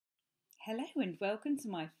Hello and welcome to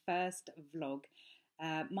my first vlog.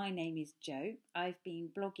 My name is Jo. I've been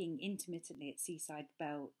blogging intermittently at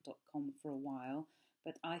seasidebelle.com for a while,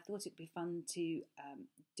 but I thought it'd be fun to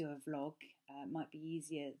do a vlog. Might be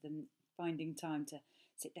easier than finding time to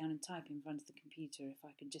sit down and type in front of the computer if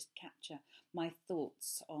I can just capture my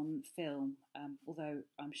thoughts on film, although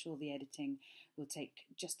I'm sure the editing will take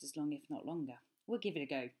just as long, if not longer. We'll give it a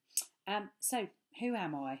go. So, who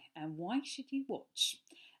am I and why should you watch?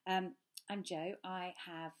 Um, I'm Jo. I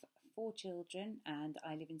have 4 children and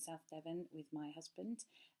I live in South Devon with my husband.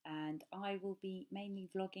 And I will be mainly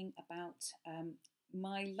vlogging about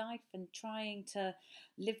my life and trying to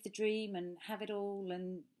live the dream and have it all,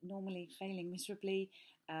 and normally failing miserably.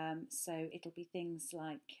 So it'll be things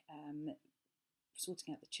like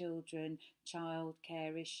sorting out the children,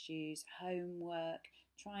 childcare issues, homework,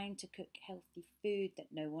 trying to cook healthy food that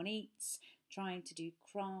no one eats, trying to do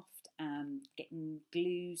craft, getting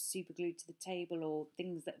glue, super glued to the table, or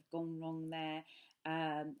things that have gone wrong there,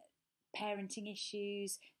 parenting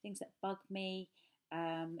issues, things that bug me.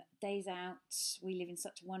 Days out. We live in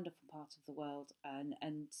such a wonderful part of the world, and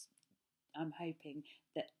I'm hoping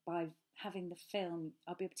that by having the film,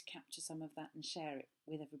 I'll be able to capture some of that and share it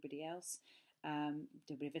with everybody else.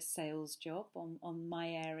 Do a bit of a sales job on my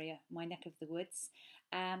area, my neck of the woods.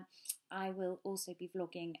 I will also be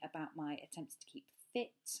vlogging about my attempts to keep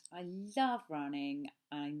fit. I love running.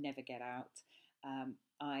 I never get out.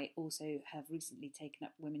 I also have recently taken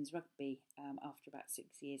up women's rugby after about 6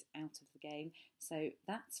 years out of the game, so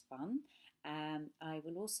that's fun. I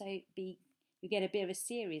will also be, you get a bit of a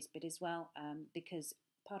serious bit as well, because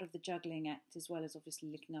part of the juggling act, as well as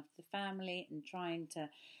obviously looking after the family and trying to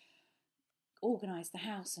organise the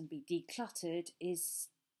house and be decluttered, is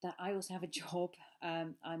that I also have a job.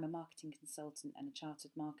 I'm a marketing consultant and a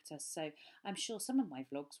chartered marketer, so I'm sure some of my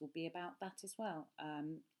vlogs will be about that as well.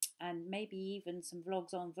 And maybe even some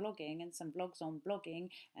vlogs on vlogging and some vlogs on blogging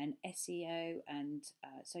and SEO and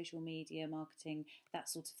social media marketing, that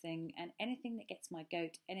sort of thing, and anything that gets my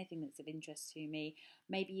goat, anything that's of interest to me,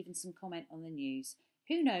 maybe even some comment on the news.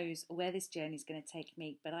 Who knows where this journey is going to take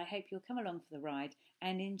me, but I hope you'll come along for the ride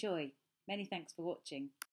and enjoy. Many thanks for watching.